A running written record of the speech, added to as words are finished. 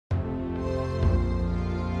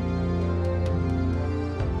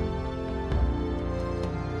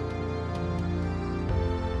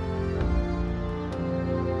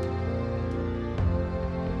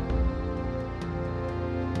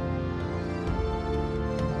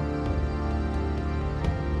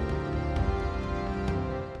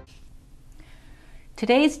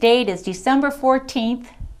Today's date is December 14th,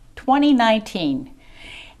 2019,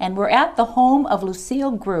 and we're at the home of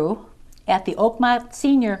Lucille Grewe at the Oakmont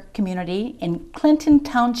Senior Community in Clinton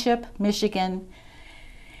Township, Michigan,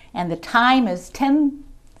 and the time is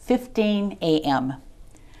 10:15 a.m.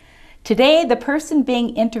 Today, the person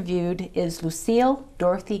being interviewed is Lucille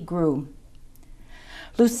Dorothy Grewe.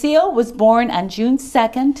 Lucille was born on June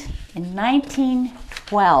 2nd in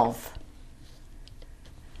 1912,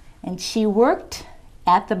 and she worked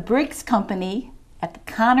at the Briggs Company at the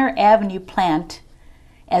Connor Avenue plant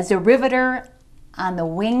as a riveter on the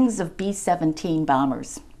wings of B-17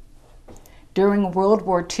 bombers during World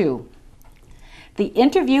War II. The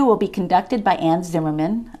interview will be conducted by Ann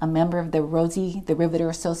Zimmerman, a member of the Rosie the Riveter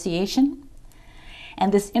Association,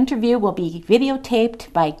 and this interview will be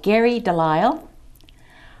videotaped by Gary Delisle.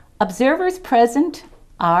 Observers present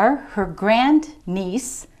are her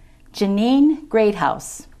grandniece, Janine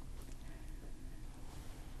Greathouse.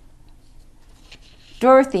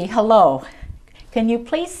 Dorothy, hello. Can you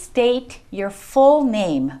please state your full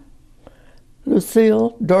name?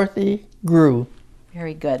 Lucille Dorothy Grewe.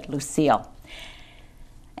 Very good, Lucille.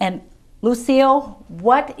 And Lucille,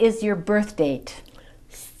 what is your birth date?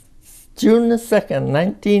 June the 2nd,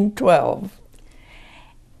 1912.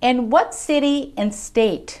 And what city and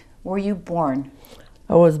state were you born?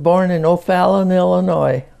 I was born in O'Fallon,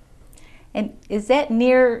 Illinois. And is that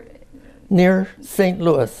near St.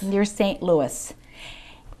 Louis. Near St. Louis.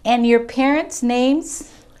 And your parents'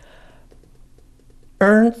 names?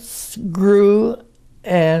 Ernst Grewe,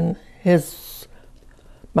 and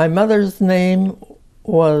my mother's name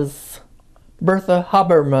was Bertha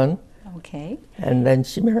Haberman. Okay. And then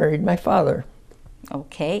she married my father.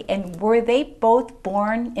 Okay. And were they both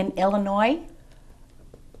born in Illinois?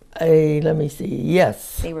 Let me see.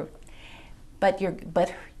 Yes. They were. But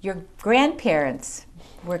your grandparents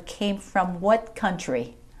came from what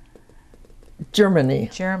country? Germany.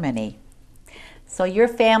 Germany. So your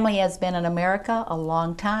family has been in America a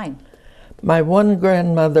long time. My one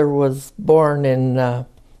grandmother was born in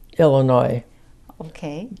Illinois.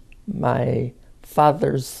 Okay. My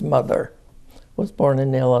father's mother was born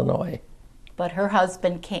in Illinois. But her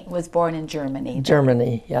husband was born in Germany.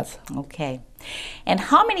 Germany, yes. Okay. And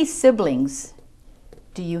how many siblings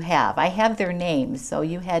do you have? I have their names. So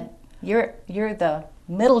you're the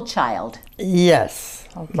middle child. Yes.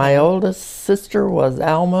 Okay. My oldest sister was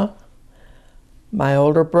Alma. My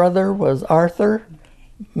older brother was Arthur.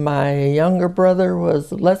 My younger brother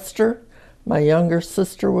was Lester. My younger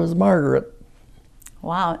sister was Margaret.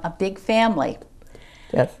 Wow, a big family.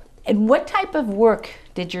 Yes. And what type of work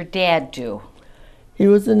did your dad do? He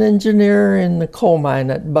was an engineer in the coal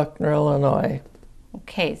mine at Buckner, Illinois.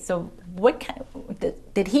 Okay, so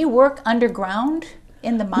did he work underground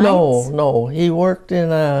in the mines? No. He worked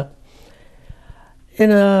in a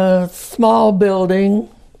small building,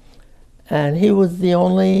 and he was the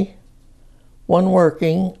only one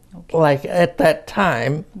working, okay, like at that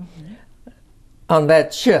time, mm-hmm, on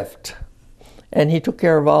that shift. And he took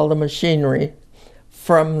care of all the machinery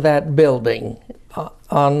from that building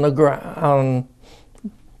on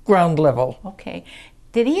ground level. Okay.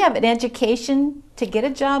 Did he have an education to get a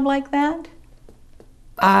job like that?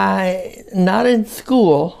 Not in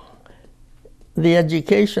school. The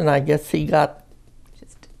education, I guess, he got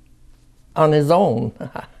just on his own.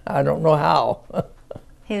 I don't know how.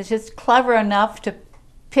 He was just clever enough to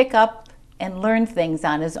pick up and learn things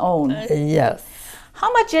on his own. Yes.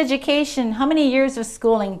 How much education, how many years of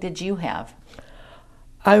schooling did you have?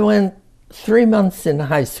 I went 3 months in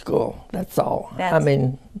high school, that's all.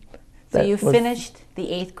 So you finished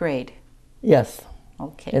the 8th grade? Yes.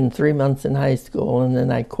 Okay. In 3 months in high school, and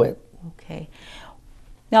then I quit. Okay.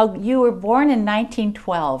 Now, you were born in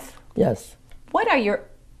 1912. Yes. Do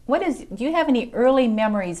you have any early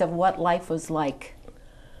memories of what life was like?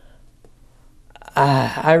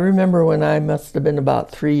 I remember when I must have been about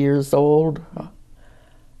 3 years old,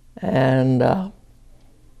 and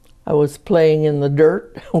I was playing in the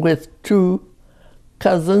dirt with 2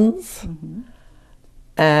 cousins, mm-hmm,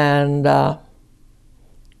 and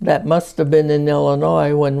that must have been in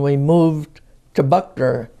Illinois when we moved to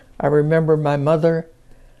Buckner. I remember my mother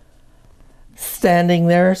standing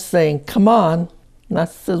there saying, "Come on." And I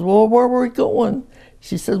says, "Well, where are we going?"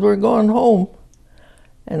 She says, "We're going home."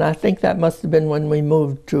 And I think that must have been when we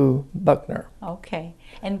moved to Buckner. Okay.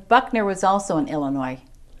 And Buckner was also in Illinois?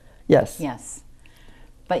 Yes. Yes.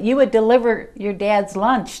 But you would deliver your dad's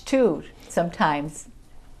lunch, too, sometimes?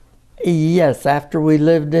 Yes. After we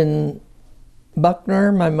lived in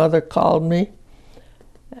Buckner, my mother called me,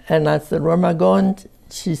 and I said, "Where am I going?"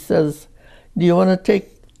 She says, "Do you want to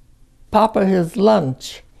take Papa his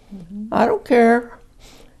lunch?" Mm-hmm. "I don't care."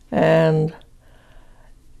 And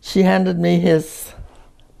she handed me his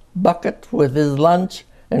bucket with his lunch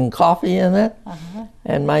and coffee in it.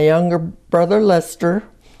 And my younger brother Lester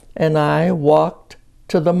and I walked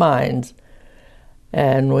to the mines.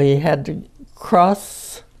 And we had to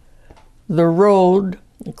cross the road,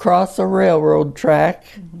 cross a railroad track,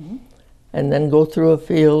 and then go through a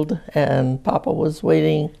field. And Papa was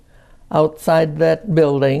waiting outside that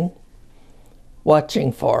building,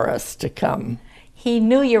 watching for us to come. He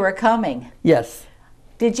knew you were coming. Yes.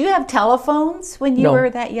 Did you have telephones when you No. were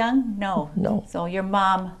that young? No. No. So your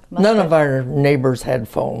mom must None have. of our neighbors had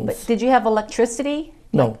phones. But did you have electricity?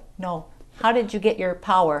 No. No. How did you get your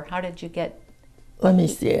power? How did you get? Let me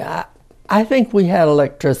see. I think we had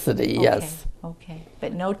electricity, yes. Okay.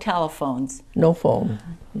 But no telephones. No phone.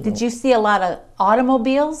 Did you see a lot of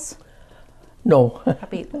automobiles? No.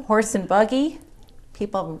 Probably horse and buggy?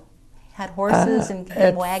 People had horses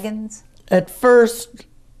and wagons? At first,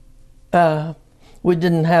 we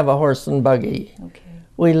didn't have a horse and buggy. Okay.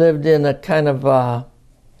 We lived in a kind of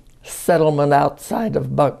settlement outside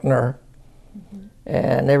of Buckner.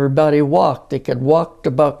 And everybody walked. They could walk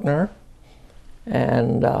to Buckner.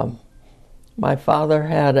 And my father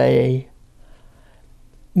had a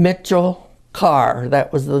Mitchell car.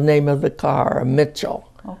 That was the name of the car, a Mitchell.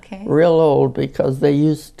 Okay. Real old, because they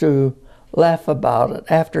used to laugh about it.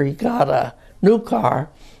 After he got a new car,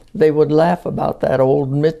 they would laugh about that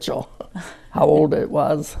old Mitchell, how old it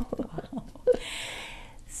was.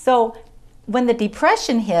 So when the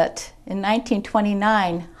Depression hit in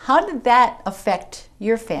 1929, how did that affect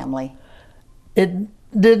your family? It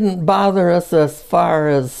didn't bother us as far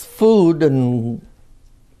as food and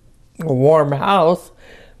a warm house,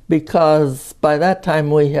 because by that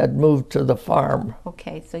time we had moved to the farm.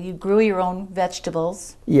 Okay, so you grew your own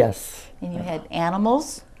vegetables Yes. and you had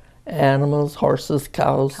animals. Animals, horses,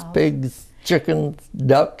 cows, pigs, chickens,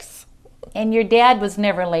 ducks. And your dad was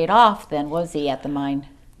never laid off then, was he, at the mine?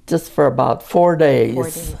 Just for about 4 days. 4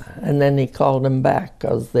 days. And then he called them back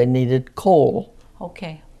because they needed coal.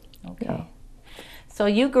 Okay, okay. Yeah. So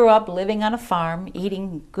you grew up living on a farm,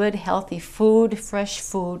 eating good, healthy food, fresh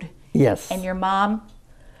food, Yes. and your mom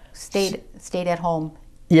stayed at home.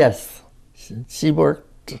 Yes. She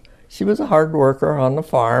worked. She was a hard worker on the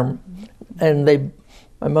farm. And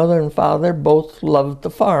my mother and father both loved the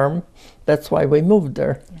farm. That's why we moved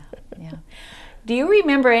there. Yeah. Do you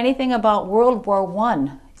remember anything about World War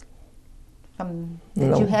I?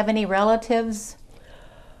 Did you have any relatives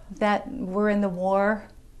that were in the war?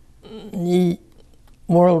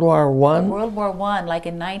 World War I? World War I, like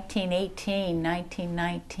in 1918,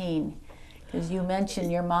 1919. Because you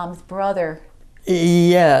mentioned your mom's brother.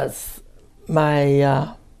 Yes.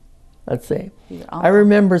 My, let's see. Your I uncle.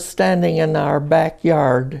 remember standing in our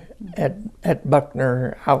backyard at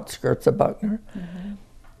Buckner, outskirts of Buckner.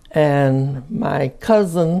 And my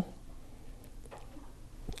cousin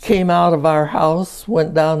came out of our house,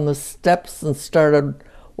 went down the steps and started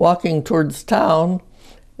walking towards town.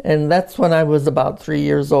 And that's when I was about 3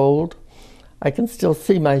 years old. I can still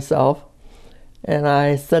see myself. And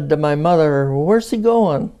I said to my mother, "Where's he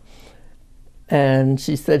going?" And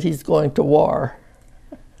she said, "He's going to war."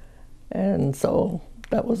 And so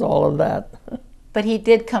that was all of that. But he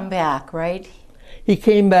did come back, right? He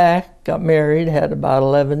came back, got married, had about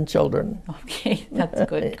 11 children. Okay, that's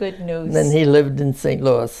good. Good news. And then he lived in St.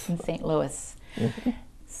 Louis. In St. Louis.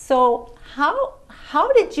 So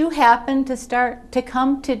how did you happen to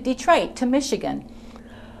come to Detroit, to Michigan?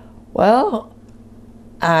 Well,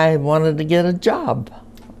 I wanted to get a job.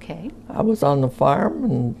 Okay. I was on the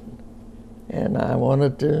farm and I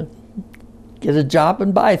wanted to get a job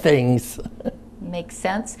and buy things. Makes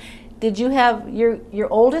sense. Did you have your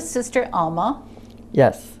oldest sister, Alma?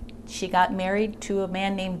 Yes. She got married to a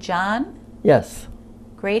man named John Yes.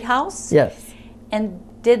 Greathouse? Yes. And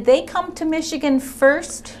did they come to Michigan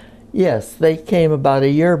first? Yes, they came about a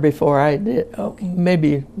year before I did,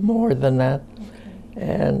 maybe more than that.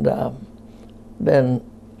 And then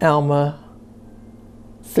Alma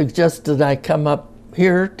suggested I come up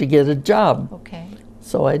here to get a job. Okay.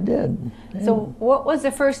 So I did. So what was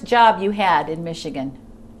the first job you had in Michigan?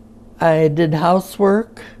 I did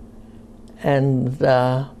housework, and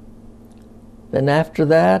then after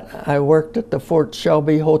that I worked at the Fort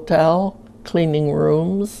Shelby Hotel, cleaning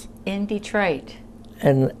rooms. In Detroit.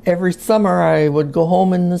 And every summer I would go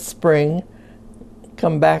home in the spring,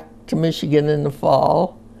 come back to Michigan in the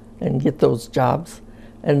fall and get those jobs.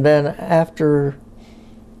 And then after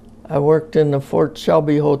I worked in the Fort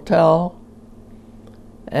Shelby Hotel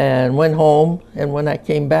and went home, and when I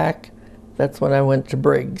came back, that's when I went to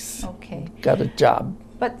Briggs. Okay. Got a job.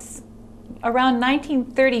 But around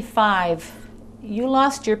 1935, you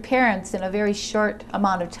lost your parents in a very short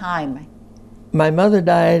amount of time. My mother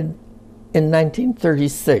died in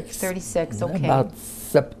 1936. 36, okay. About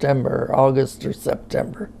September, August or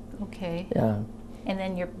September. Okay. Yeah. And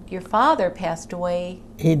then your father passed away.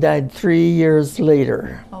 He died 3 years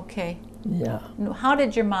later. Okay. Yeah. How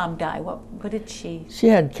did your mom die? What did she? She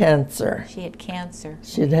had cancer. She had cancer.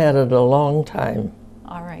 She'd had it a long time.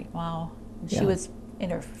 All right. Wow. She Yeah. was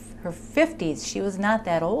in her 50s. She was not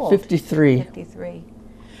that old. 53. 53.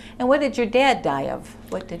 And what did your dad die of?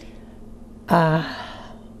 What did?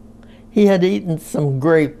 He had eaten some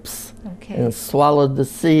grapes Okay. and swallowed the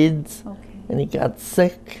seeds, Okay. and he got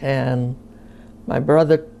sick, and my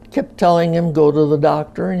brother kept telling him go to the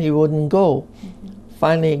doctor, and he wouldn't go.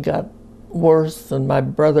 Finally it got worse, and my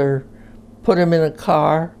brother put him in a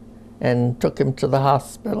car and took him to the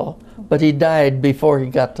hospital, but he died before he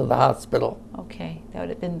got to the hospital. Okay. That would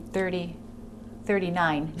have been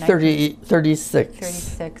 39. 36.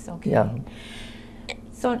 36. Okay. Yeah.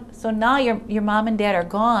 So now your mom and dad are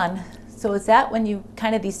gone. So is that when you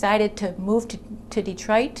kind of decided to move to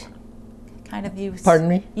Detroit? Kind of you. Pardon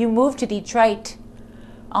me? You moved to Detroit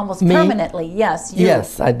almost Me? permanently. Yes. You.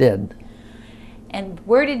 Yes, I did. And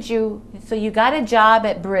where did you? So you got a job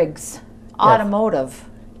at Briggs Automotive.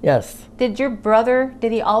 Yes. Did your brother?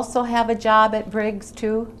 Did he also have a job at Briggs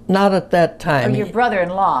too? Not at that Or time. your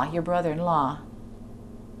brother-in-law? Your brother-in-law.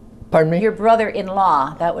 Pardon me? Your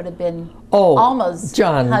brother-in-law. That would have been almost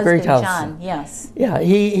John husband Greathouse. John. Yes. Yeah,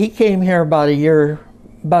 he came here about in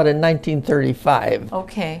 1935,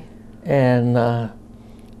 Okay. and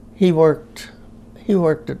he worked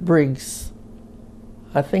at Briggs,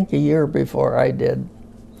 I think a year before I did.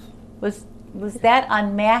 Was that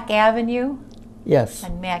on Mack Avenue? Yes,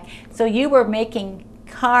 On Mack. So you were making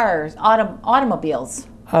cars, automobiles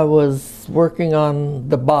I was working on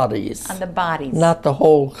the bodies, on the bodies. not the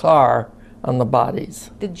whole car, on the bodies.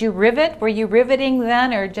 Did you rivet? Were you riveting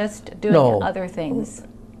then, or just doing No. other things?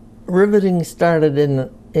 Riveting started in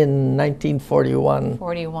 1941.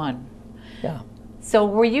 41. Yeah. So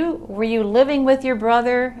were you living with your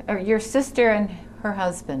brother or your sister and her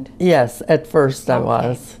husband? Yes, at first I Okay.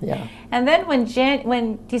 was. Yeah. And then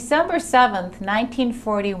when December 7th,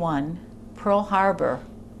 1941, Pearl Harbor.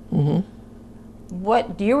 hmm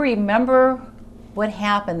What do you remember? What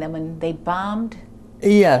happened then when they bombed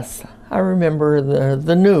Yes, I remember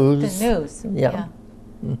the news. the news? Yeah.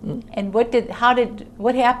 And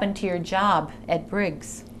what happened to your job at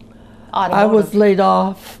Briggs I Automotive? was laid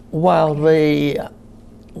off while they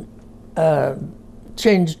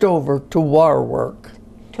changed over to war work.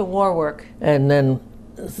 to war work. And then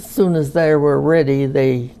as soon as they were ready,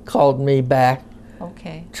 they called me back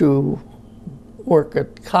Okay. to work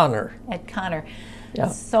at Connor. At Connor. Yeah.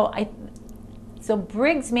 So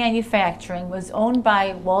Briggs Manufacturing was owned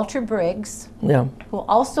by Walter Briggs, Yeah, who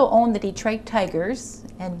also owned the Detroit Tigers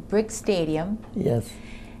and Briggs Stadium. yes.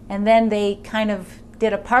 And then they kind of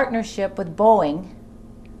did a partnership with Boeing.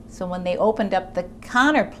 So when they opened up the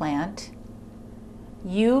Connor plant,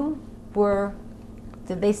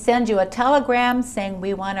 did they send you a telegram saying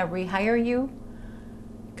we want to rehire you?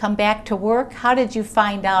 Come back to work? How did you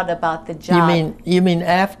find out about the job? You mean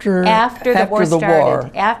after the war started?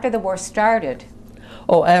 war? After the war started.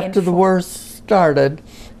 Oh, after the war started,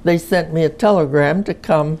 they sent me a telegram to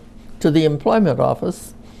come to the employment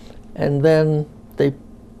office, and then they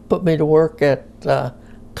put me to work at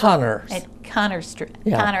Connor's. At Connor Street,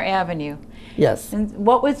 Yeah. Connor Avenue. Yes. And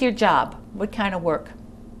what was your job? What kind of work?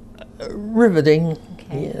 Riveting.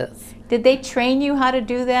 Okay. Yes. Did they train you how to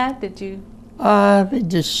do that? Did you? They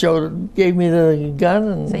just gave me the gun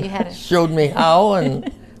and So you had to- showed me how,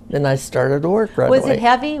 and then I started to work right Was away. it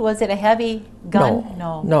heavy? Was it a heavy gun?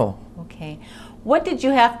 No. Okay. What did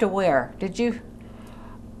you have to wear? Did you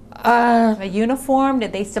Uh, have a uniform?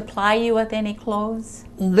 Did they supply you with any clothes?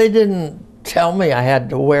 they didn't tell me I had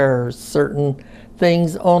to wear certain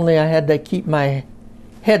things, only I had to keep my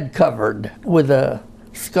head covered with a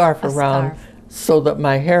scarf around scarf. so that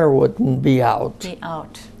my hair wouldn't be out. Be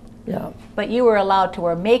out. Yeah. But you were allowed to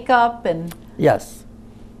wear makeup and Yes.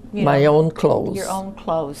 you My know, own clothes. your own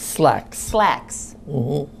clothes. Slacks. Slacks.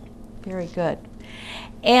 hmm Very good.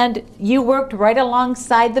 And you worked right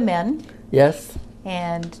alongside the men. Yes.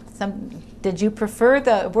 And did you prefer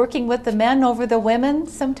working with the men over the women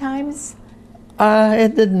sometimes?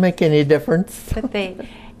 It didn't make any difference. But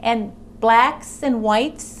and blacks and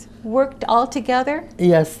whites worked all together,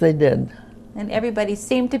 Yes, they did. and everybody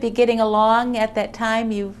seemed to be getting along at that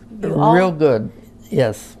time. You all Real good.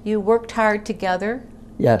 Yes. you worked hard together,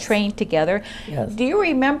 Yes. trained together. Yes. Do you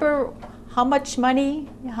remember how much money,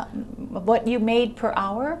 what you made per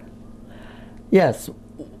hour? Yes.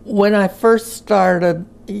 When I first started,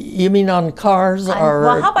 you mean on cars or?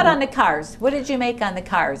 Well, how about on the cars? What did you make on the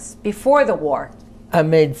cars before the war? I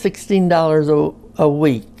made $16 a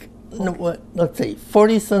week. No, let's see,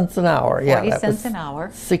 40 cents an hour. 40 cents an hour.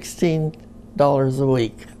 $16 a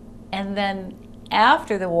week. And then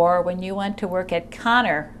after the war, when you went to work at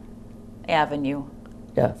Connor Avenue,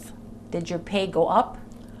 Yes. did your pay go up?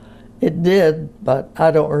 It did, but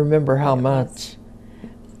I don't remember how much.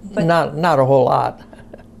 But- Not a whole lot.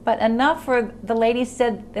 But enough for the lady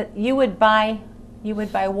said that you would buy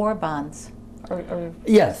war bonds or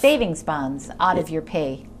Yes. savings bonds out of your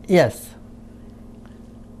pay Yes,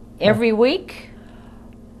 every week.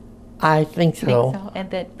 I think so. And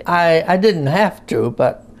that I didn't have to,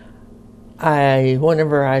 but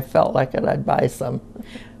whenever I felt like it, I'd buy some.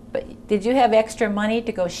 But did you have extra money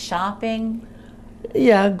to go shopping?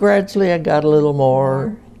 Yeah, gradually I got a little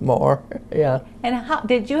more, yeah. And how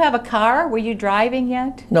did you have a car? Were you driving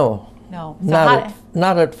yet? No, No.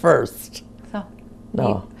 not at first. So,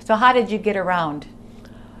 No. so how did you get around?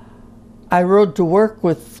 I rode to work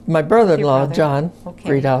with my brother-in-law, brother. John Okay.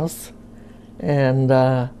 Greathouse, and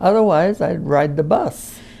otherwise I'd ride the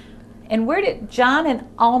bus. And where did John and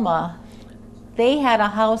Alma? They had a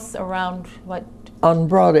house around what, On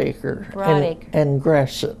Broadacre, Broadacre. and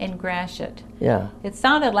Gratiot. in Gratiot. Yeah, It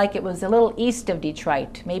sounded like it was a little east of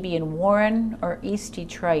Detroit, maybe in Warren or East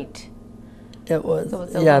Detroit, it was. So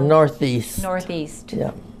it's a Yeah, little northeast. northeast.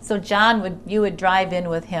 Yeah. So you would drive in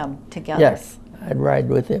with him together. Yes, I'd ride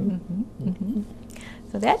with him.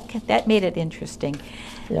 So that made it interesting.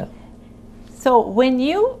 Yeah. So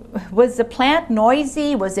was the plant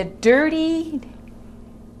noisy? Was it dirty?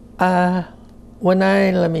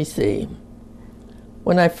 Let me see.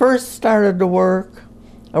 When I first started to work,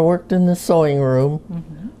 I worked in the sewing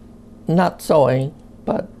room. Not sewing,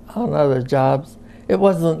 but on other jobs. It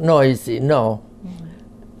wasn't noisy, no,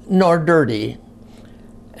 nor dirty.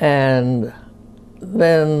 And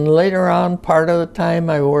then later on, part of the time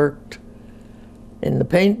I worked in the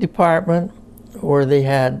paint department where they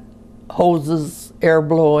had hoses, air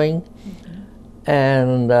blowing,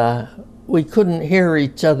 and we couldn't hear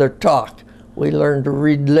each other talk. We learned to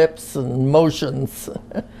read lips and motions,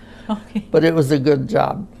 Okay. but it was a good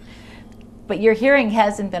job. But your hearing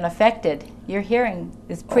hasn't been affected. Your hearing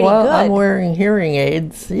is pretty Well, good. I'm wearing hearing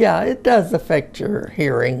aids. Yeah, it does affect your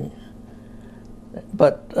hearing.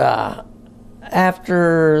 But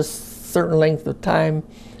after a certain length of time,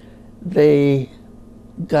 they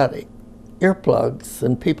got earplugs,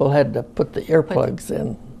 and people had to put the earplugs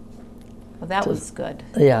in. Well, that was good.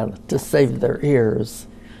 Yeah, to save their ears.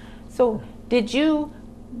 So did you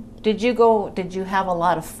have a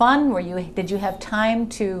lot of fun? Did you have time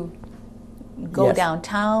to go Yes.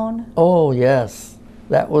 downtown? Oh, yes.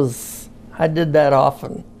 I did that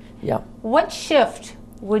often. Yeah. What shift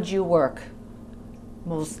would you work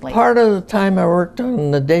mostly? Part of the time I worked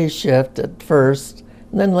on the day shift at first,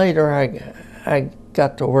 and then later I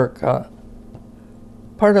got to work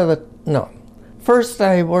first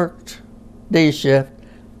I worked day shift,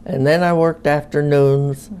 and then I worked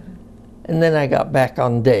afternoons, and then I got back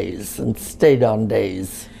on days and stayed on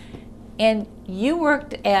days. And you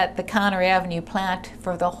worked at the Connor Avenue plant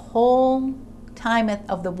for the whole time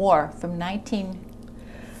of the war, from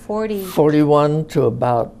 1940. 41 to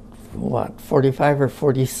about, 45 or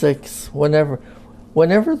 46. Whenever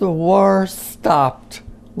the war stopped,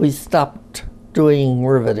 we stopped doing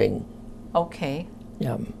riveting. Okay.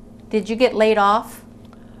 Yeah. Did you get laid off?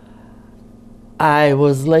 I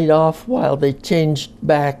was laid off while they changed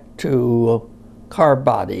back to car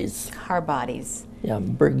bodies. Car bodies. Yeah,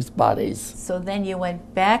 Briggs bodies. So then you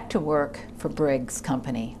went back to work for Briggs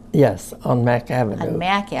Company Yes, on Mack Avenue. on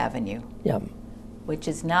Mack Avenue, Yeah. which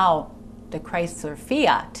is now the Chrysler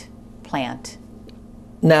Fiat plant.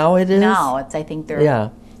 Now it is? Now I think they're, Yeah.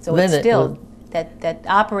 so Then it's it still, was- that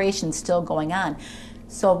operation's still going on.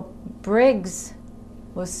 So Briggs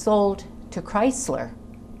was sold to Chrysler.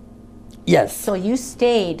 Yes. So you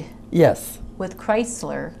stayed Yes. with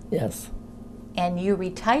Chrysler Yes. and you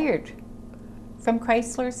retired from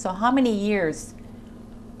Chrysler. So how many years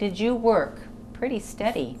did you work? Pretty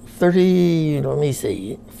steady. Let me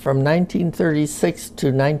see, from 1936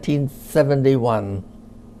 to 1971.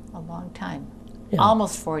 A long time. Yeah.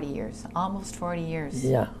 Almost 40 years. Almost 40 years.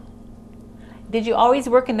 Yeah. Did you always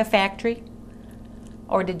work in the factory?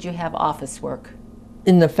 Or did you have office work?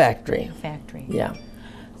 In the factory. Factory. Yeah.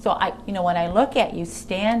 So when I look at you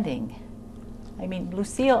standing, I mean,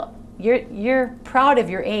 Lucille, you're proud of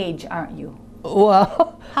your age, aren't you?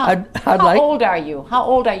 Well, I'd How like, old are you? How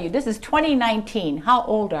old are you? This is 2019. How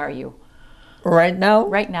old are you right now,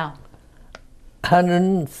 right now?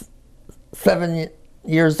 107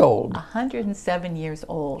 years old. 107 years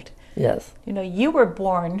old. Yes. You know, you were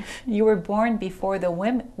born before the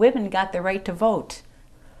women got the right to vote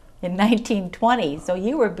in 1920. So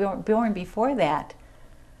you were born before that.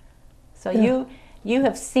 So Yeah. you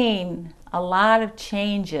have seen a lot of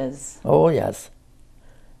changes. Oh, yes.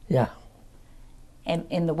 Yeah. And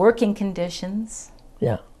in the working conditions.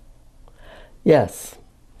 Yeah. Yes.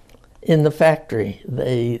 In the factory,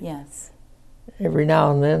 Yes. every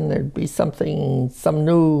now and then there'd be some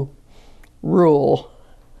new rule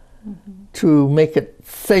to make it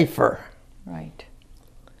safer. Right.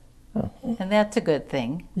 And that's a good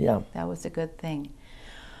thing. Yeah. That was a good thing.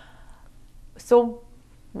 So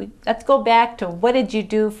let's go back to, what did you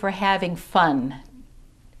do for having fun?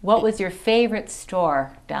 What was your favorite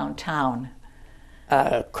store downtown?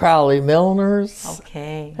 Crowley Milner's.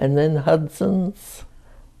 Okay. And then Hudson's.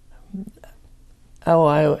 Oh,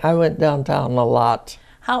 I went downtown a lot.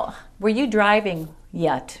 How were you driving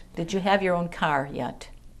yet? Did you have your own car yet?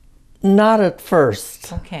 Not at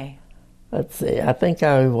first. Okay. Let's see, I think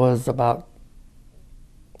I was about,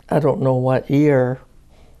 I don't know what year.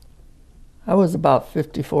 I was about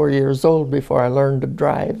 54 years old before I learned to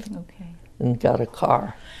drive Okay. and got a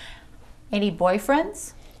car. Any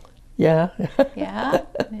boyfriends? Yeah. Yeah.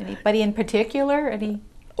 Anybody in particular? Any?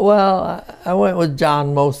 Well, I went with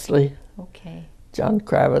John mostly. Okay. John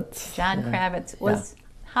Kravitz. John Kravitz was.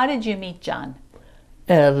 How did you meet John?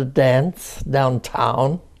 At a dance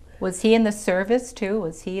downtown. Was he in the service too?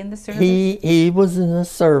 Was he in the service? He was in the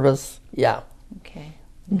service. Yeah. Okay.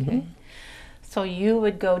 Okay. So you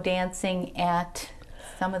would go dancing at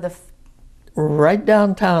some of the. Right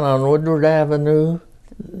downtown on Woodward Avenue,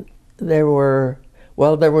 there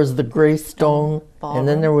was the Greystone, and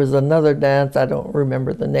then there was another dance, I don't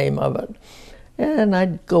remember the name of it. And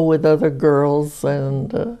I'd go with other girls,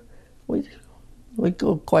 and we'd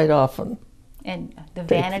go quite often. And the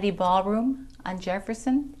Vanity Ballroom on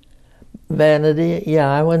Jefferson? Vanity, yeah,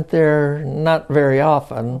 I went there not very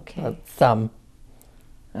often, Okay. but some.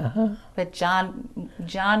 But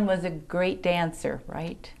John was a great dancer,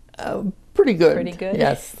 right? Pretty good. Pretty good?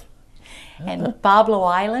 Yes. And Boblo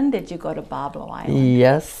Island, did you go to Boblo Island?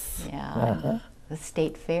 Yes. Yeah. The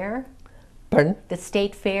State Fair? Pardon? The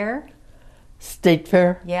State Fair? State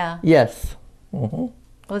Fair? Yeah. Yes.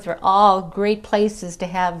 Those were all great places to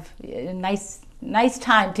have a nice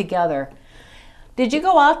time together. Did you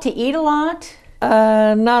go out to eat a lot?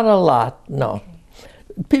 Not a lot, no. Okay.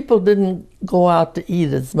 People didn't go out to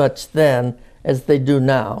eat as much then as they do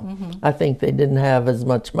now. I think they didn't have as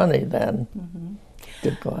much money then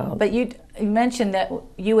to go out. But you mentioned that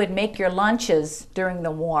you would make your lunches during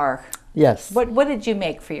the war. Yes. What did you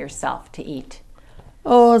make for yourself to eat?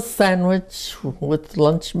 Oh, a sandwich with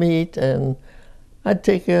lunch meat, and I'd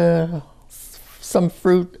take some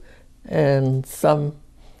fruit and some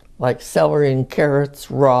like celery and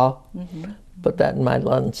carrots raw, put that in my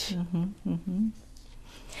lunch.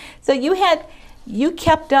 So you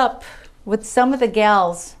kept up with some of the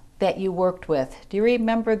gals that you worked with. Do you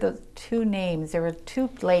remember the two names? There were two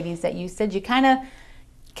ladies that you said you kind of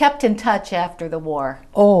kept in touch after the war.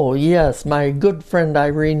 Oh, yes. My good friend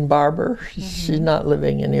Irene Barber. She's not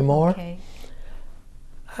living anymore. Okay.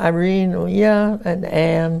 Irene, yeah, and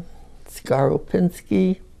Anne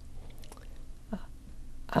Skaropinski.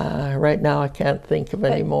 Right now I can't think of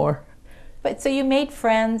any more. But so you made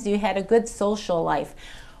friends, you had a good social life.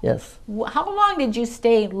 Yes. How long did you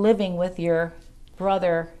stay living with your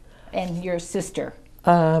brother and your sister?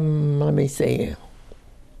 Let me see.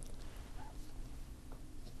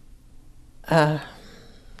 After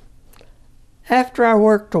I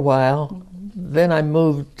worked a while, then I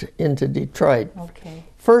moved into Detroit. Okay.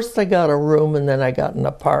 First I got a room, and then I got an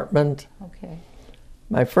apartment. Okay.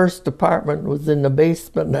 My first apartment was in the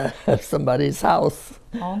basement of somebody's house.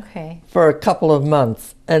 Okay. For a couple of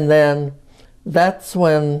months. And then that's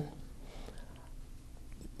when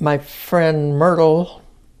my friend Myrtle,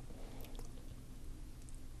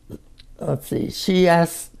 let's see, she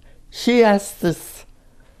asked this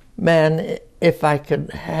man if I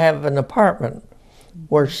could have an apartment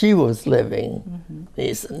where she was living.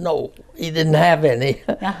 He said no, he didn't have any.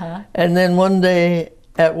 And then one day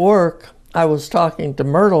at work, I was talking to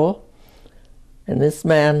Myrtle, and this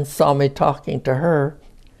man saw me talking to her,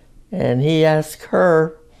 and he asked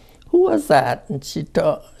her, who was that? And she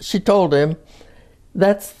told him,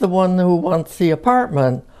 that's the one who wants the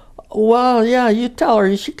apartment. Well, yeah, you tell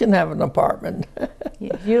her she can have an apartment.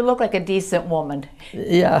 You look like a decent woman.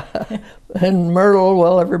 Yeah. And Myrtle,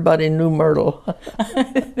 well, everybody knew Myrtle.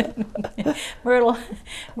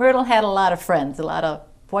 Myrtle had a lot of friends, a lot of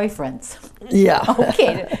boyfriends. Yeah.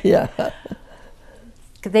 Okay. Yeah.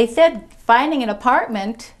 'Cause they said finding an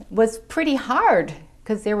apartment was pretty hard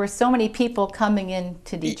because there were so many people coming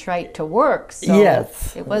into Detroit to work. So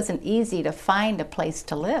Yes. it wasn't easy to find a place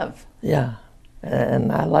to live. Yeah,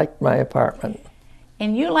 and I liked my apartment.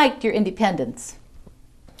 And you liked your independence.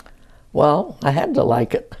 Well, I had to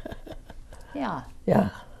like it. Yeah. Yeah.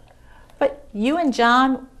 But you and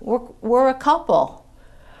John were a couple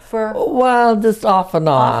for, Well, just off and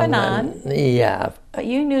on. Off and on. Yeah. but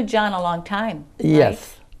you knew John a long time.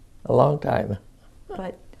 Yes, a long time.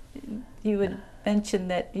 Right? But you would mention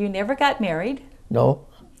that you never got married. No.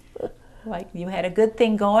 Like you had a good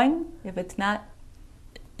thing going. If it's not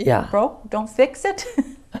Yeah. broke, don't fix it.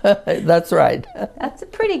 That's right. That's a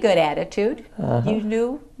pretty good attitude. You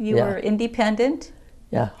knew you Yeah. were independent,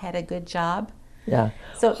 Yeah. had a good job. Yeah.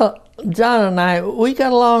 So Well, John and I, we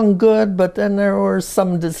got along good, but then there were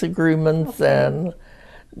some disagreements, and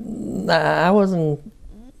I wasn't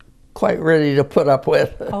quite ready to put up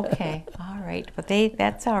with. okay, all right, but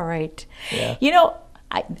that's all right. Yeah. You know,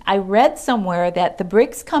 I read somewhere that the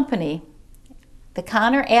Briggs Company, the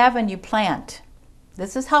Connor Avenue plant,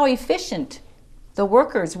 this is how efficient the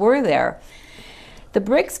workers were there. The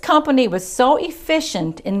Briggs Company was so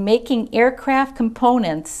efficient in making aircraft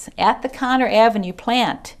components at the Connor Avenue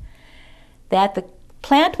plant that the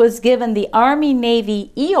plant was given the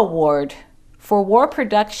Army-Navy E Award for war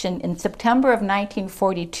production in September of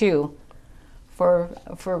 1942 for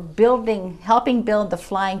helping build the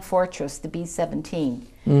Flying Fortress, the B-17.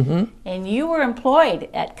 Mm-hmm. And you were employed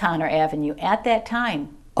at Connor Avenue at that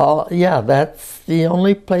time. Oh, yeah, that's the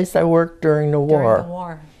only place I worked during the war. During the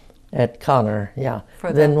war. At Connor, yeah.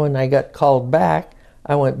 For Then when I got called back,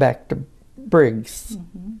 I went back to Briggs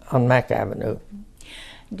on Mack Avenue.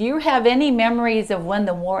 Do you have any memories of when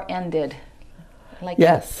the war ended? Like,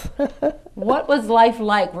 Yes. what was life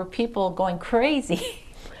like? Were people going crazy?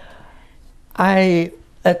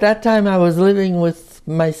 At that time, I was living with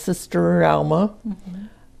my sister Alma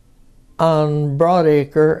on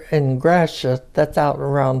Broadacre in Gratiot. That's out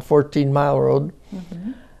around 14 Mile Road.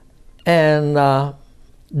 And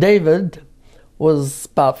David was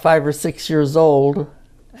about 5 or 6 years old.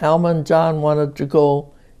 Alma and John wanted to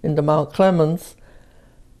go into Mount Clemens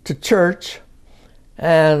to church,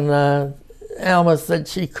 and Alma said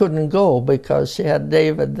she couldn't go because she had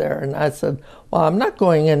David there. And I said, well, I'm not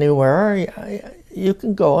going anywhere. You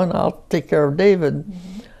can go and I'll take care of David.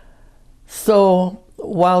 So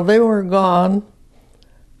while they were gone,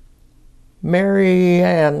 Mary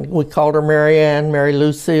Ann, we called her Mary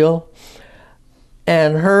Lucille,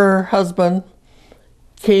 and her husband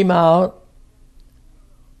came out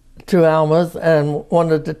to Alma's and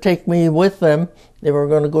wanted to take me with them. They were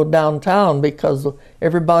going to go downtown because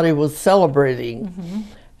everybody was celebrating.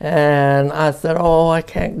 And I said, oh, I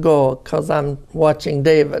can't go because I'm watching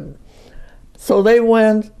David. So they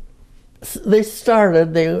went, they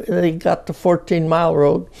started, they got to 14 Mile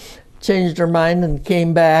Road, changed their mind and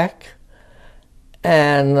came back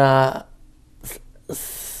and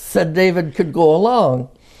said David could go along.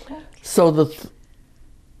 So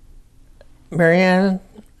Marianne,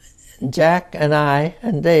 Jack and I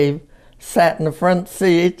and Dave sat in the front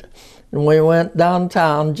seat and we went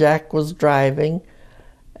downtown. Jack was driving,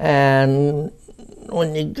 and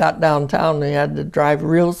when you got downtown they had to drive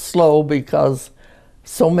real slow because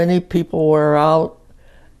so many people were out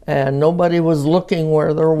and nobody was looking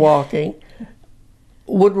where they're walking.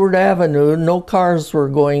 Woodward Avenue, no cars were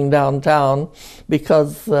going downtown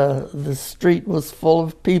because the street was full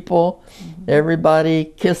of people,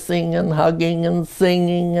 everybody kissing and hugging and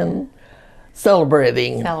singing and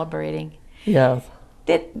celebrating. Yes.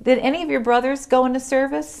 Did any of your brothers go into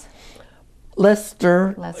service?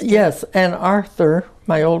 Lester, yes, and Arthur,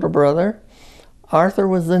 my older brother. Arthur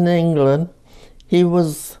was in England. He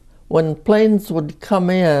was, when planes would come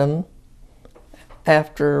in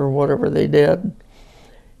after whatever they did,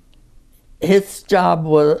 his job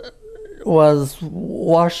was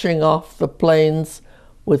washing off the planes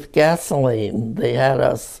with gasoline. They had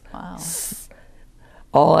us. Wow.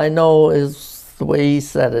 All I know is the way he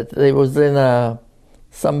said it. They was in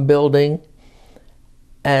some building,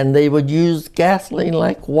 and they would use gasoline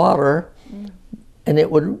like water, and it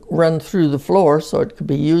would run through the floor so it could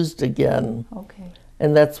be used again. Okay.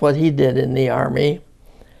 And that's what he did in the Army.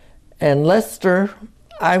 And Lester,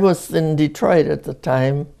 I was in Detroit at the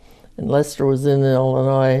time, and Lester was in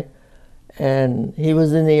Illinois, and he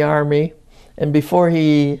was in the Army. And before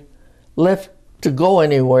he left to go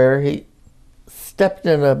anywhere, he stepped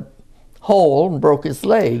in a hole and broke his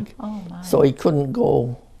leg. Oh, my. So he couldn't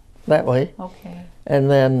go that way. Okay. And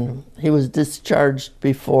then he was discharged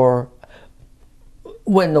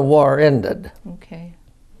when the war ended. Okay.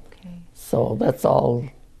 Okay. So that's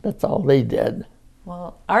all they did.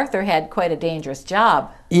 Well, Arthur had quite a dangerous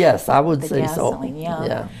job. Yes, I would The say gasoline, so.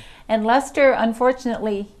 yeah. And Lester,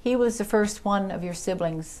 unfortunately, he was the first one of your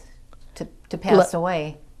siblings to pass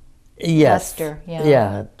away. Yes. Lester, yeah.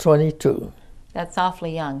 Yeah, 22. That's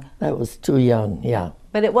awfully young. That was too young, yeah.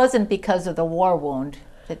 But it wasn't because of the war wound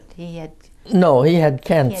that he had. No, he had He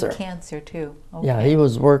cancer. had cancer too. Okay. Yeah, he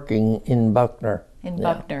was working in Buckner. In Yeah.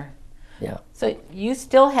 Buckner. Yeah. So you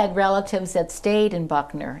still had relatives that stayed in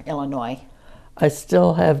Buckner, Illinois. I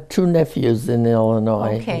still have 2 nephews in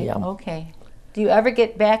Illinois. Okay, Yeah. okay. Do you ever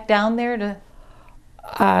get back down there to?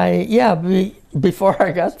 Before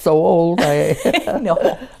I got so old,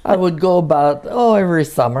 No. I would go about, every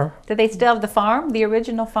summer. Do they still have the farm, the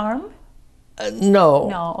original farm? No.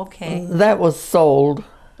 No, okay. That was sold,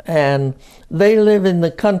 and they live in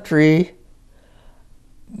the country,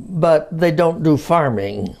 but they don't do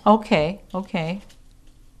farming. Okay, okay.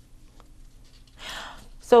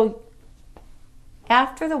 So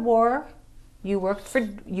after the war, you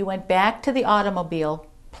went back to the automobile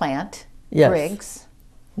plant, Yes. Briggs,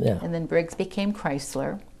 Yeah. and then Briggs became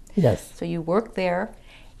Chrysler. Yes. So you worked there,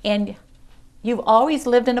 and you've always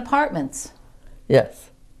lived in apartments.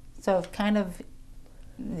 Yes. So kind of,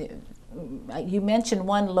 you mentioned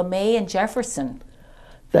one, LeMay and Jefferson,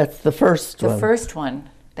 That's the first the one. first one.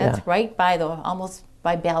 That's Yeah. right by almost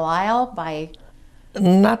by Belle Isle, by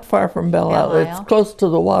Not far from Belle Isle. Belle It's Isle. close to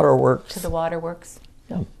the waterworks. to the waterworks.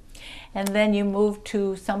 Yeah. And then you moved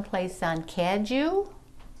to someplace on Cadieux.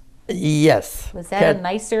 Yes. Was that a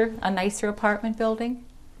nicer apartment building?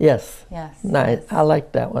 Yes. Yes. Nice. yes. I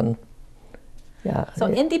like that one. Yeah. So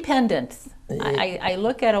independence. I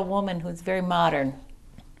look at a woman who's very modern,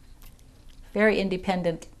 very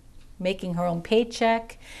independent, making her own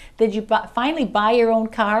paycheck. Did you finally buy your own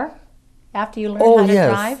car after you learned how to yes.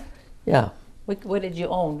 drive? Yeah. What did you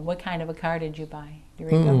own? What kind of a car did you buy? Do you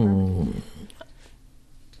remember?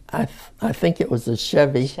 I think it was a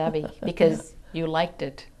Chevy. Chevy, because you liked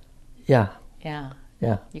it. Yeah. Yeah.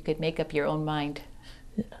 Yeah. You could make up your own mind.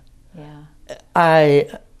 Yeah.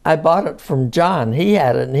 I bought it from John. He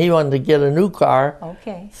had it, and he wanted to get a new car.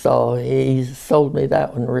 Okay. So he sold me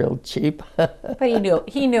that one real cheap. But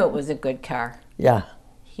he knew it was a good car. Yeah.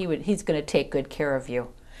 He's going to take good care of you.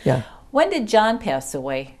 Yeah. When did John pass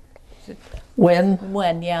away? When?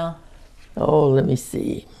 When? Yeah. Oh, let me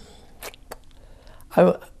see.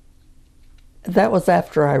 That was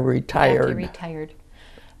after I retired. After you retired.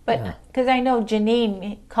 But because I know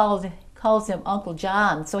Janine calls him Uncle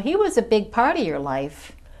John, so he was a big part of your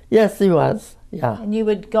life. Yes, he was. Yeah. And you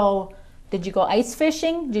would go. Did you go ice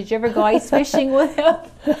fishing? Did you ever go ice fishing with him?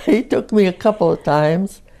 He took me a couple of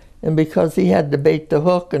times, and because he had to bait the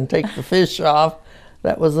hook and take the fish off,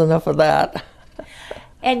 that was enough of that.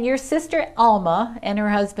 And your sister Alma and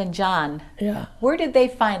her husband John. Yeah. Where did they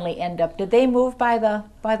finally end up? Did they move by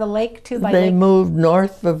the lake too? By They Lake moved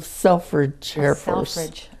north of Selfridge Air Force.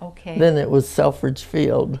 Selfridge. Okay. Then it was Selfridge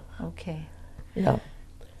Field. Okay. Yeah.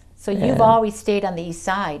 So you've always stayed on the east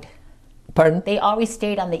side. Pardon? They always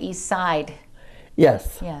stayed on the east side.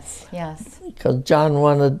 Yes. Yes, yes. Because John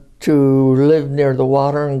wanted to live near the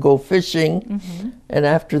water and go fishing. And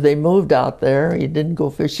after they moved out there, he didn't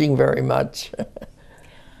go fishing very much.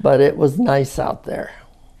 But it was nice out there.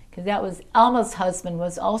 Because that was Alma's husband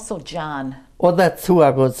was also John. Well, that's who I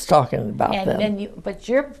was talking about then. But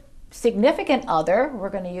your significant other, we're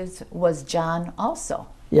going to use, was John also.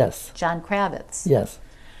 Yes. John Kravitz. Yes.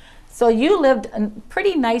 So you lived a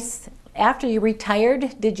pretty nice. After you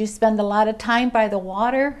retired, did you spend a lot of time by the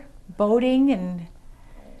water, boating and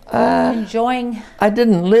enjoying? I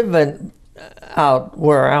didn't live out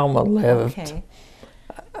where Alma lived. Okay.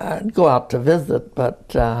 I'd go out to visit,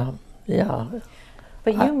 but yeah.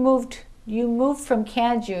 But you moved from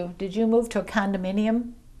Cadieux. Did you move to a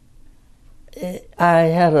condominium? I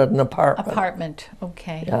had an apartment. Apartment.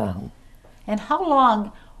 Okay. Yeah. And how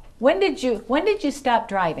long? When did you stop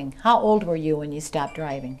driving? How old were you when you stopped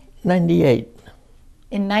driving? 98.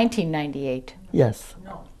 In 1998. Yes.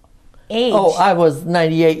 Age. Oh, I was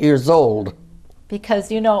 98 years old.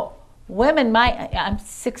 Because women, I'm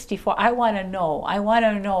 64. I want to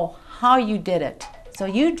know how you did it. So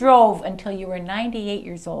you drove until you were 98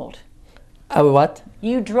 years old. What?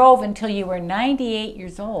 You drove until you were 98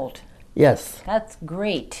 years old. Yes. That's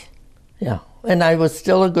great. Yeah. And I was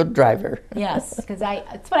still a good driver. Yes, because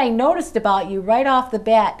that's what I noticed about you right off the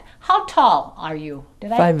bat. How tall are you?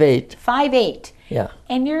 5'8". 5'8". Yeah.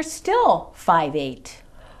 And you're still 5'8".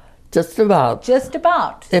 Just about. Just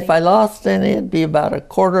about. If I lost any, it'd be about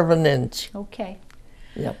 1/4 of an inch. Okay.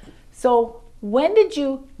 Yep. So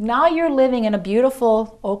now you're living in a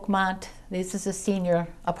beautiful Oakmont This is a senior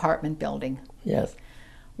apartment building. Yes.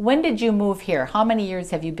 When did you move here? How many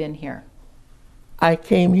years have you been here? I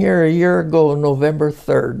came here a year ago, November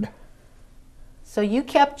 3rd. So you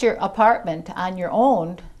kept your apartment on your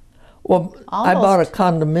own. Well, I Almost. bought a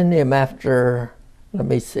condominium after, let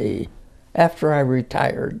me see, after I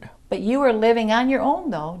retired. But you were living on your own,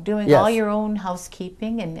 though, doing Yes. all your own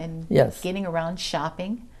housekeeping and Yes. getting around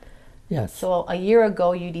shopping. Yes. So a year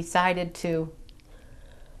ago, you decided to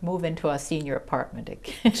move into a senior apartment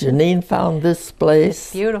again. Janine found this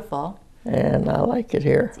place, Beautiful. and I like it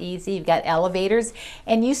here. It's easy. You've got elevators,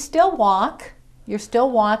 and you still walk. You're still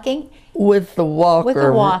walking. With the walker. With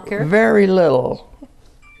the walker. Very little.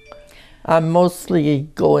 I mostly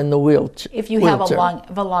go in the wheelchair. If you have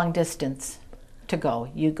a long distance to go,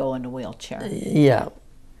 you go in a wheelchair. Yeah.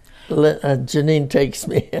 Janine takes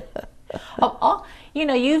me. You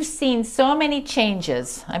know, you've seen so many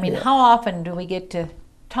changes. I mean, how often do we get to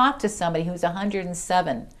talk to somebody who's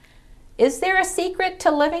 107? Is there a secret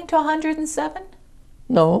to living to 107?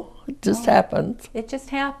 No, it just happens. It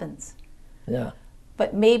just happens. Yeah.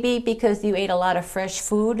 But maybe because you ate a lot of fresh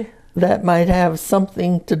food. That might have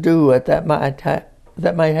something to do with that.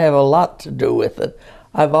 That might have a lot to do with it.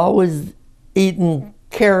 I've always eaten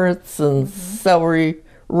carrots and celery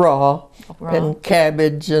raw, and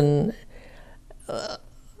cabbage and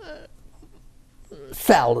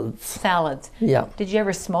salads. Salads. Yeah. Did you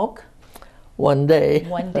ever smoke? One day.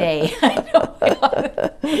 One day. I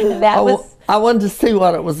know. I wanted to see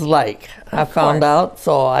what it was like. I found out,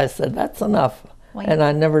 so I said, that's enough. Well, and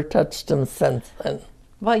I never touched them since then.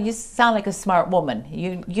 Well, you sound like a smart woman.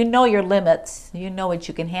 You know your limits. You know what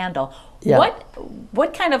you can handle. Yeah.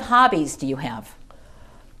 What kind of hobbies do you have?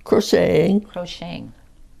 Crocheting. Crocheting.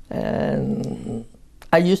 And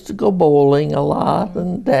I used to go bowling a lot,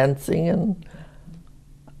 and dancing, and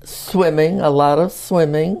swimming, a lot of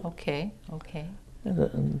swimming. Okay.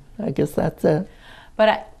 And I guess that's it.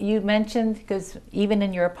 But you mentioned, because even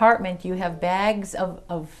in your apartment, you have bags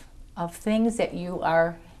of things that you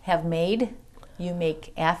have made. You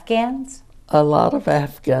make Afghans. A lot of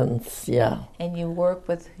Afghans, yeah. And you work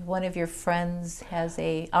with one of your friends has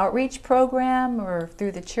a outreach program or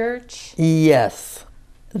through the church? Yes.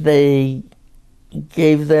 They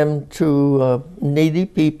gave them to needy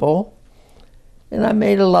people. And I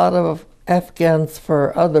made a lot of Afghans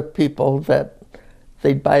for other people that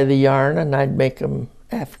they'd buy the yarn and I'd make them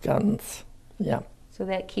Afghans. Yeah. So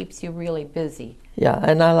that keeps you really busy. Yeah,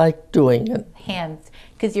 and I like doing it. Hands,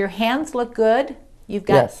 because your hands look good. You've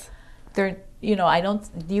got, yes. They're, you know,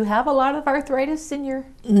 do you have a lot of arthritis in your?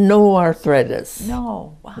 No arthritis.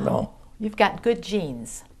 No, wow. No. You've got good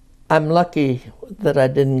genes. I'm lucky that I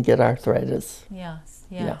didn't get arthritis. Yes.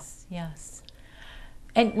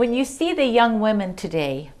 And when you see the young women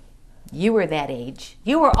today, you were that age.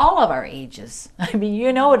 You were all of our ages. I mean,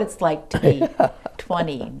 you know what it's like to be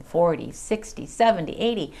 20, 40, 60, 70,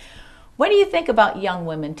 80. What do you think about young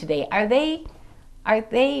women today? Are they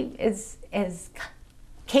as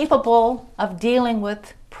capable of dealing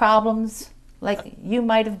with problems like you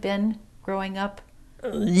might have been growing up?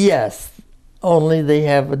 Yes, only they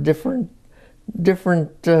have a different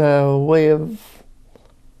way of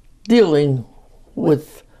dealing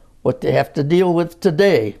with what they have to deal with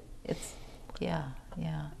today. Yeah.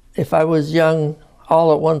 If I was young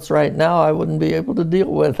all at once right now, I wouldn't be able to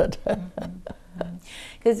deal with it.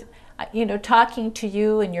 Because, you know, talking to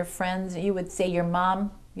you and your friends, you would say your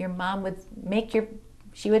mom would make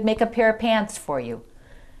a pair of pants for you.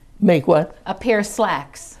 Make what? A pair of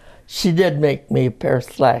slacks. She did make me a pair of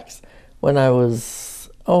slacks when I was,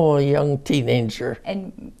 a young teenager.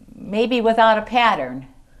 And maybe without a pattern.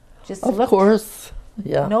 Just Of course,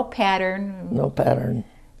 yeah. No pattern. No pattern.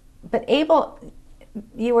 But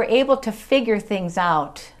you were able to figure things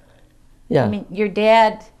out. Yeah. I mean, your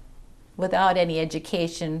dad, without any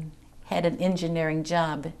education, had an engineering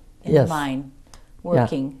job in the mine,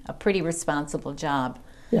 working a pretty responsible job.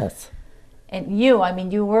 Yes. And you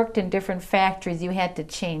worked in different factories. You had to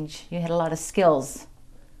change. You had a lot of skills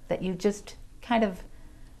that you just kind of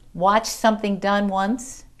watched something done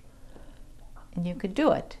once, and you could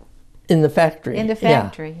do it. In the factory. In the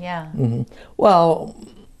factory, yeah. Mm-hmm. Well,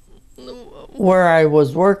 where I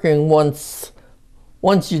was working, once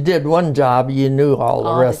you did one job, you knew all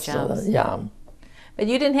the rest of it. Yeah. But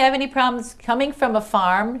you didn't have any problems coming from a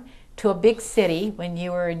farm to a big city when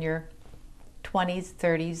you were in your 20s,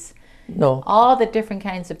 30s. No. All the different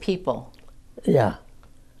kinds of people. Yeah.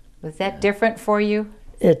 Was that different for you?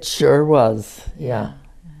 It sure was. Yeah.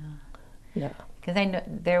 Because I know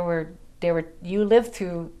you lived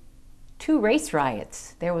through 2 race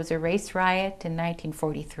riots. There was a race riot in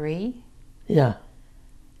 1943. Yeah.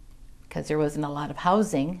 because there wasn't a lot of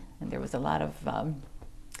housing and there was a lot of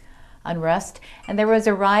unrest. And there was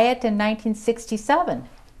a riot in 1967.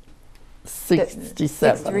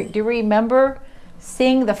 67. Do you remember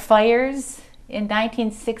seeing the fires in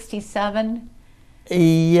 1967?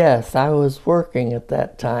 Yes, I was working at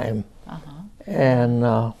that time. And,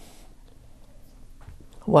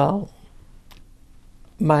 well,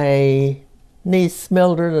 my niece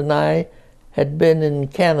Mildred and I had been in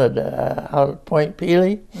Canada, out at Point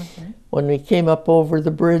Pelee. When we came up over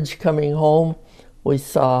the bridge coming home, we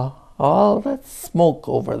saw all that smoke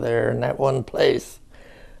over there in that one place.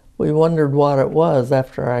 We wondered what it was.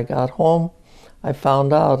 After I got home, I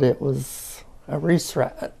found out it was a race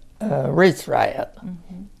riot,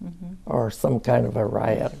 or some kind of a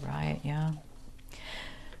riot. Right, yeah.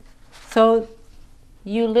 So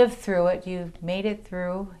you lived through it, you made it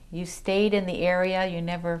through, you stayed in the area,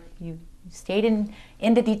 you stayed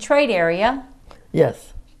in the Detroit area.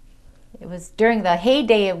 Yes. It was during the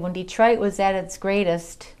heyday of when Detroit was at its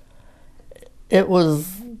greatest. It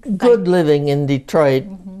was good living in Detroit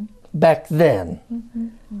back then.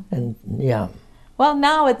 And yeah. Well,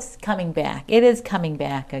 now it's coming back. It is coming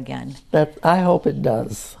back again. I hope it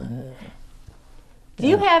does. Do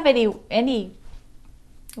you have any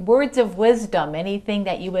words of wisdom, anything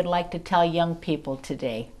that you would like to tell young people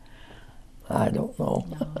today? I don't know.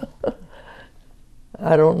 No.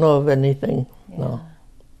 I don't know of anything, no.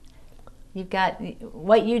 You've got,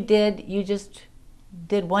 what you did, you just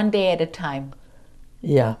did one day at a time.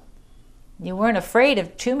 Yeah. You weren't afraid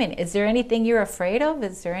of too many. Is there anything you're afraid of?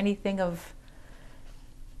 Is there anything of...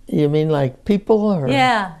 You mean like people or?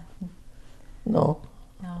 Yeah. No.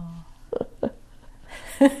 No.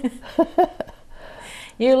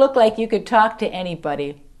 You look like you could talk to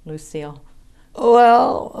anybody, Lucille.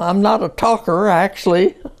 Well, I'm not a talker,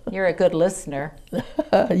 actually. You're a good listener.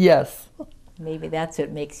 Yes. Maybe that's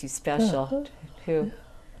what makes you special, too.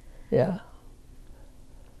 Yeah.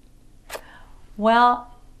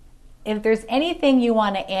 Well, if there's anything you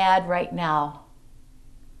want to add right now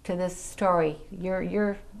to this story,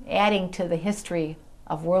 you're adding to the history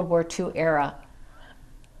of World War II era.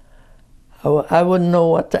 I wouldn't know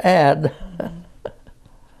what to add.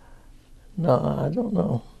 No, I don't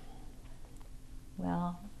know.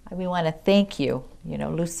 Well, we want to thank you. You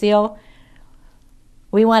know, Lucille,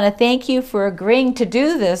 we want to thank you for agreeing to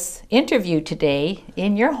do this interview today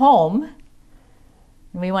in your home.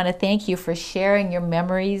 And we want to thank you for sharing your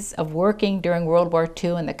memories of working during World War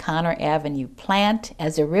II in the Conner Avenue plant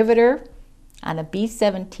as a riveter on a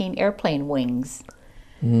B-17 airplane wings.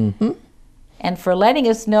 And for letting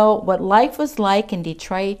us know what life was like in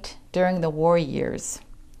Detroit during the war years.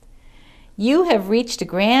 You have reached a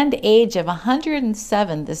grand age of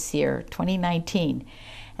 107 this year, 2019,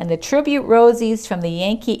 and the Tribute Rosies from the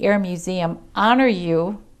Yankee Air Museum honor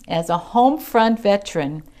you as a home front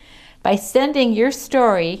veteran by sending your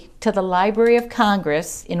story to the Library of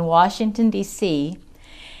Congress in Washington, D.C.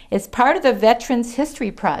 as part of the Veterans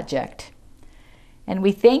History Project. And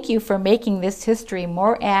we thank you for making this history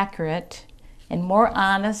more accurate and more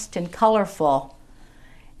honest and colorful.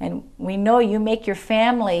 And we know you make your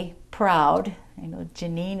family proud. I know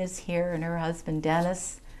Janine is here and her husband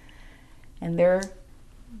Dennis, and they're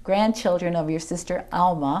grandchildren of your sister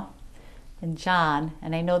Alma and John,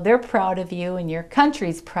 and I know they're proud of you and your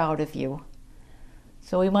country's proud of you.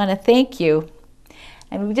 So we want to thank you.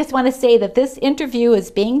 And we just want to say that this interview is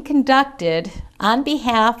being conducted on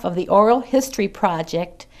behalf of the Oral History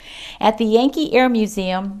Project at the Yankee Air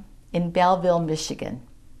Museum in Belleville, Michigan.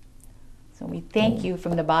 So we thank you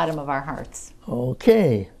from the bottom of our hearts.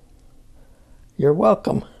 Okay. You're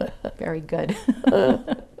welcome. Very good.